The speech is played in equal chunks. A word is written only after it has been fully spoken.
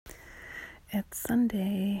It's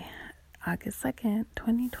Sunday, August 2nd,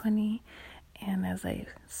 2020, and as I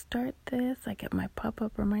start this, I get my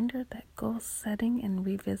pop-up reminder that goal setting and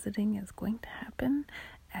revisiting is going to happen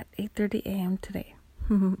at 8:30 a.m. today.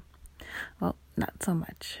 Well, not so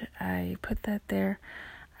much. I put that there,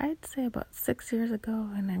 I'd say about 6 years ago,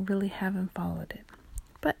 and I really haven't followed it.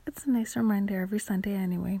 But it's a nice reminder every Sunday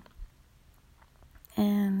anyway.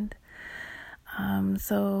 And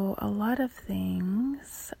so a lot of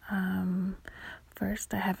things.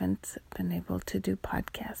 First, I haven't been able to do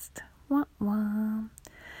podcast.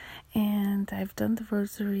 And I've done the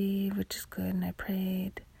rosary, which is good, and I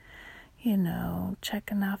prayed,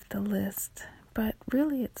 checking off the list. But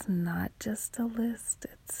really, it's not just a list.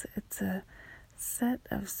 It's a set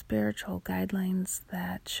of spiritual guidelines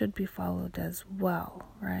that should be followed as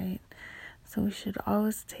well, right? So we should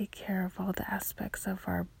always take care of all the aspects of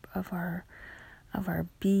our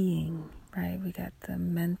being, right? We got the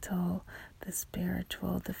mental, the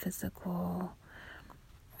spiritual, the physical,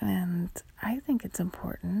 and I think it's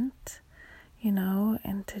important,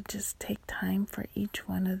 and to just take time for each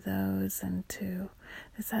one of those.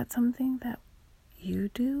 Is that something that you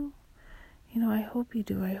do? I hope you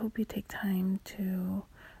do. I hope you take time to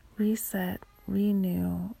reset,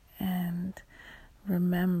 renew, and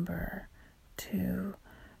remember to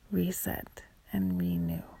reset and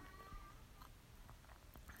renew.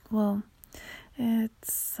 Well,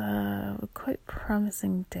 it's a quite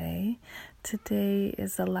promising day. Today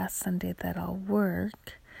is the last Sunday that I'll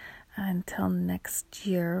work until next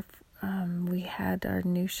year. We had our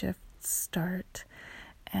new shift start,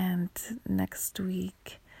 and next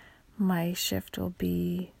week my shift will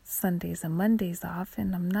be Sundays and Mondays off,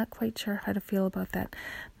 and I'm not quite sure how to feel about that.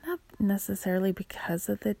 Not necessarily because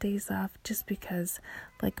of the days off, just because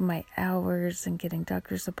my hours and getting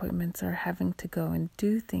doctor's appointments are having to go and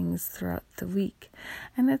do things throughout the week.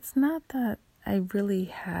 And it's not that I really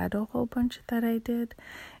had a whole bunch that I did.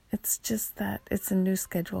 It's just that it's a new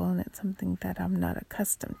schedule and it's something that I'm not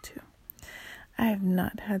accustomed to. I have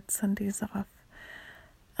not had Sundays off.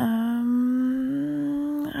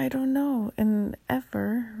 I don't know, in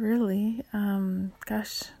ever, really.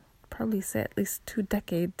 Probably say at least 2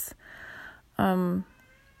 decades. Time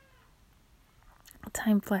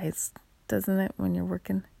flies, doesn't it, when you're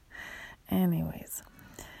working? Anyways,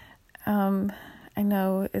 I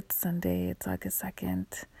know it's Sunday, it's August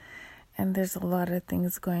 2nd, and there's a lot of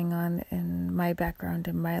things going on in my background,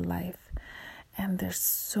 in my life, and there's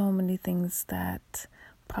so many things that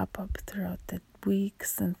pop up throughout the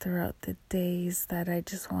weeks and throughout the days that I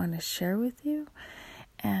just want to share with you.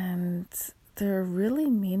 And they're really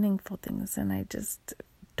meaningful things, and I just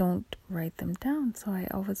don't write them down, so I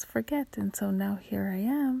always forget. And so now here I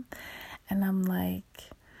am, and I'm like,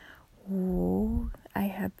 whoa, I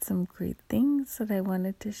had some great things that I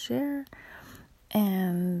wanted to share,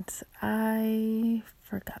 and I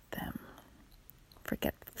forgot them.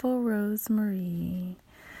 Forgetful Rosemary.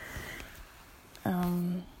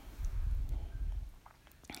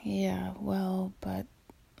 Yeah, well, but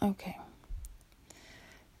okay.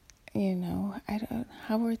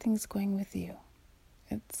 How are things going with you?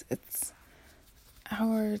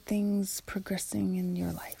 How are things progressing in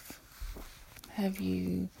your life? Have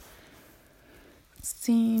you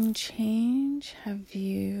seen change? Have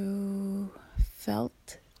you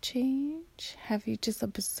felt change? Have you just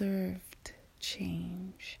observed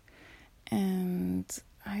change? And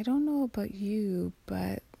I don't know about you,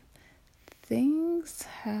 but things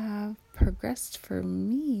have progressed for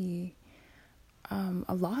me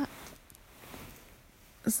a lot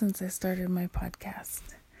since I started my podcast,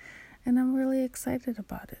 and I'm really excited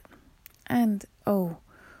about it. And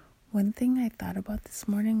one thing I thought about this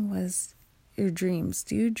morning was your dreams.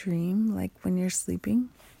 Do you dream when you're sleeping?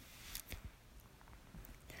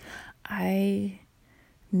 I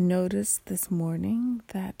noticed this morning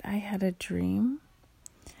that I had a dream,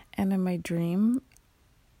 and in my dream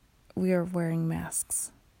we are wearing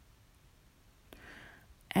masks,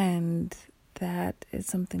 and that is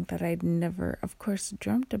something that I'd never, of course,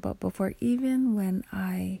 dreamt about before, even when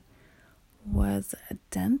I was a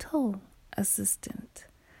dental assistant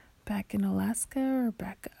back in Alaska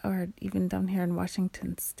or even down here in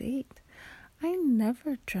Washington State. I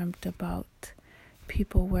never dreamt about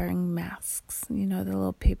people wearing masks, the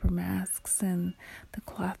little paper masks and the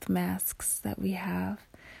cloth masks that we have.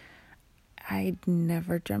 I'd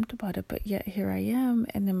never dreamt about it, but yet here I am,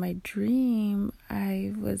 and in my dream,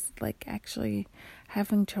 I was actually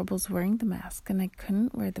having troubles wearing the mask, and I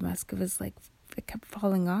couldn't wear the mask. It was it kept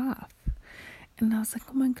falling off, and I was like,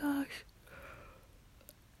 oh my gosh,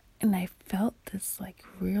 and I felt this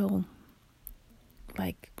real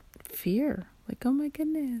fear, oh my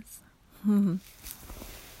goodness,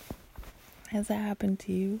 Has that happened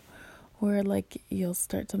to you? Where like you'll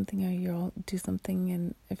start something or you'll do something,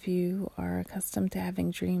 and if you are accustomed to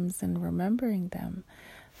having dreams and remembering them,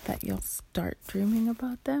 that you'll start dreaming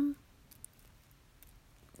about them?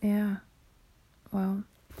 Yeah. Well,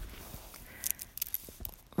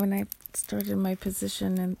 when I started my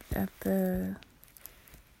position at the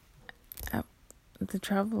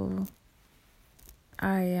travel,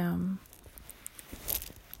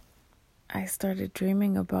 I started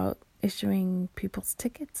dreaming about issuing people's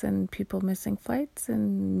tickets and people missing flights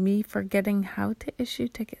and me forgetting how to issue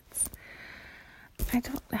tickets. I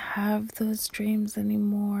don't have those dreams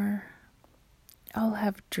anymore. I'll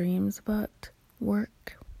have dreams about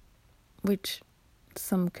work, which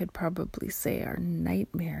some could probably say are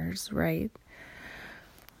nightmares, right?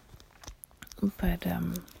 But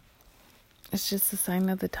it's just a sign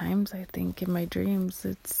of the times, I think. In my dreams,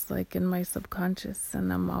 it's like in my subconscious,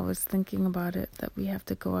 and I'm always thinking about it, that we have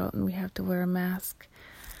to go out and we have to wear a mask,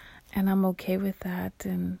 and I'm okay with that.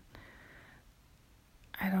 And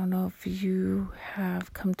I don't know if you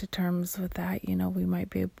have come to terms with that. You know, we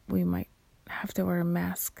might have to wear a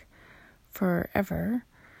mask forever.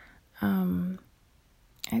 I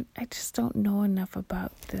just don't know enough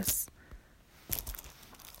about this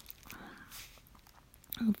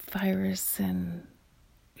virus and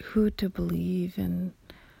who to believe and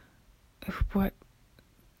what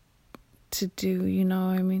to do, you know.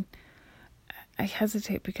 I mean, I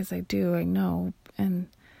hesitate because I know, and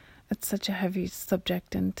it's such a heavy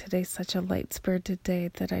subject, and today's such a light-spirited day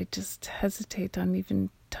that I just hesitate on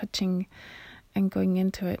even touching and going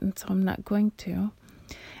into it, and so I'm not going to.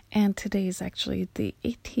 And today is actually the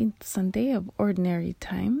 18th Sunday of Ordinary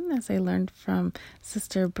Time, as I learned from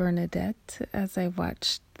Sister Bernadette as I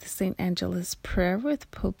watched the St. Angela's Prayer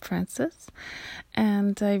with Pope Francis.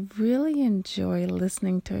 And I really enjoy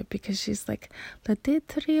listening to it because she's like,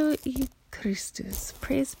 Laudetur Christus,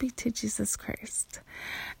 praise be to Jesus Christ.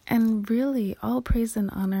 And really, all praise and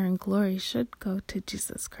honor and glory should go to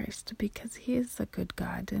Jesus Christ because he is a good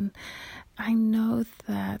God. And I know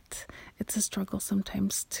that it's a struggle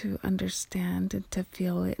sometimes to understand and to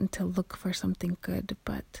feel it and to look for something good.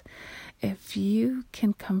 But if you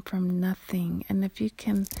can come from nothing, and if you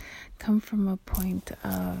can come from a point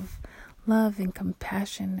of love and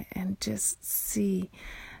compassion and just see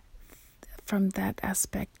from that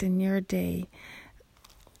aspect in your day,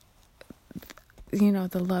 you know,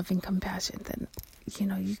 the love and compassion, then, you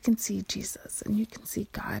know, you can see Jesus and you can see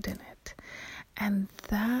God in it. And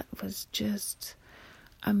that was just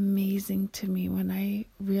amazing to me when I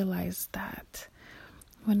realized that.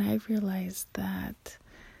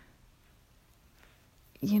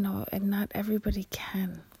 You know, and not everybody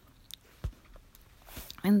can.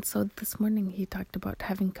 And so this morning he talked about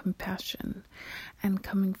having compassion and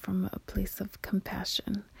coming from a place of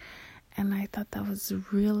compassion. And I thought that was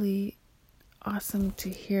really awesome to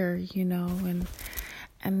hear, you know,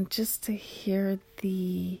 and just to hear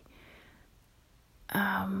the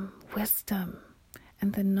wisdom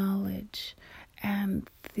and the knowledge and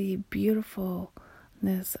the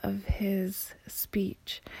beautifulness of his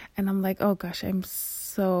speech. And I'm like, oh gosh, I'm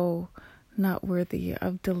so not worthy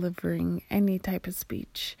of delivering any type of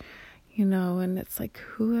speech, you know. And it's like,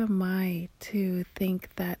 who am I to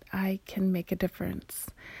think that I can make a difference?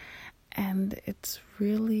 And it's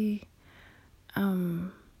really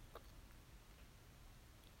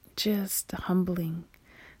just humbling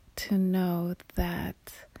to know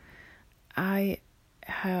that I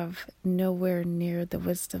have nowhere near the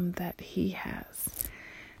wisdom that he has.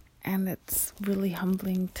 And it's really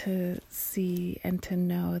humbling to see and to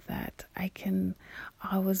know that I can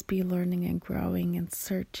always be learning and growing and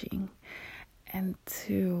searching, and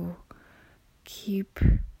to keep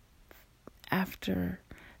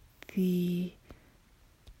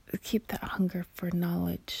that hunger for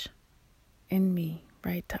knowledge in me,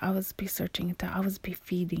 right? To always be searching, to always be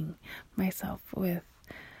feeding myself with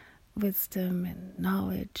wisdom and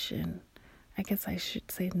knowledge, and I guess I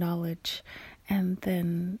should say knowledge, and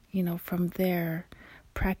then, you know, from there,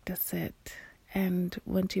 practice it. And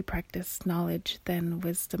once you practice knowledge, then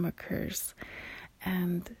wisdom occurs.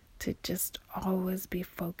 And to just always be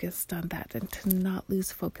focused on that, and to not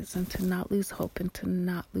lose focus, and to not lose hope, and to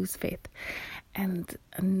not lose faith. And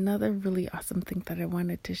another really awesome thing that I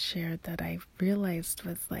wanted to share that I realized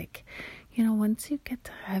was like, you know, once you get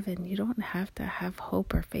to heaven, you don't have to have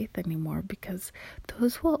hope or faith anymore, because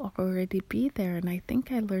those will already be there. And I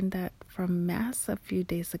think I learned that from Mass a few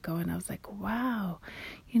days ago, and I was like, wow,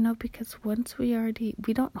 you know, because once we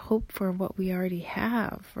don't hope for what we already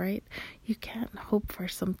have, right? You can't hope for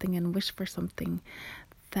something and wish for something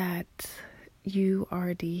that you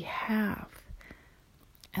already have.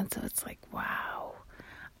 And so it's like, wow,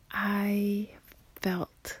 I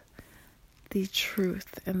felt the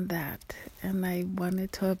truth in that, and I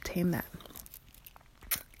wanted to obtain that.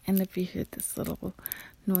 And if you hear this little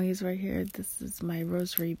noise right here, this is my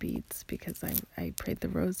rosary beads, because I prayed the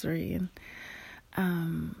rosary, and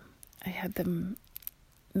I had them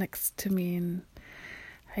next to me, and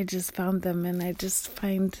I just found them, and I just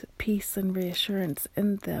find peace and reassurance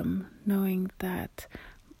in them, knowing that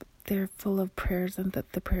they're full of prayers, and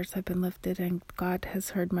that the prayers have been lifted, and God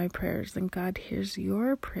has heard my prayers, and God hears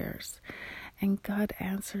your prayers, and God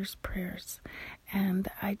answers prayers. And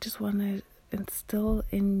I just want to instill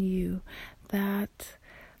in you that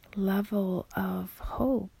level of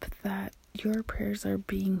hope that your prayers are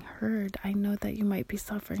being heard. I know that you might be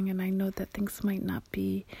suffering, and I know that things might not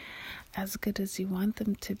be as good as you want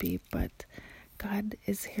them to be, but God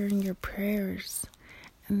is hearing your prayers,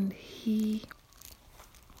 and He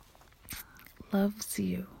loves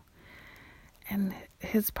you, and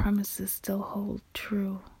His promises still hold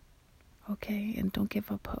true. Okay? And don't give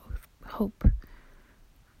up hope.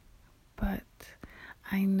 But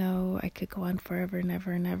I know I could go on forever and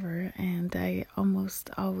ever and ever, and I almost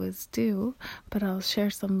always do, but I'll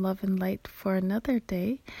share some love and light for another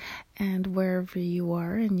day. And wherever you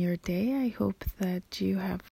are in your day, I hope that you have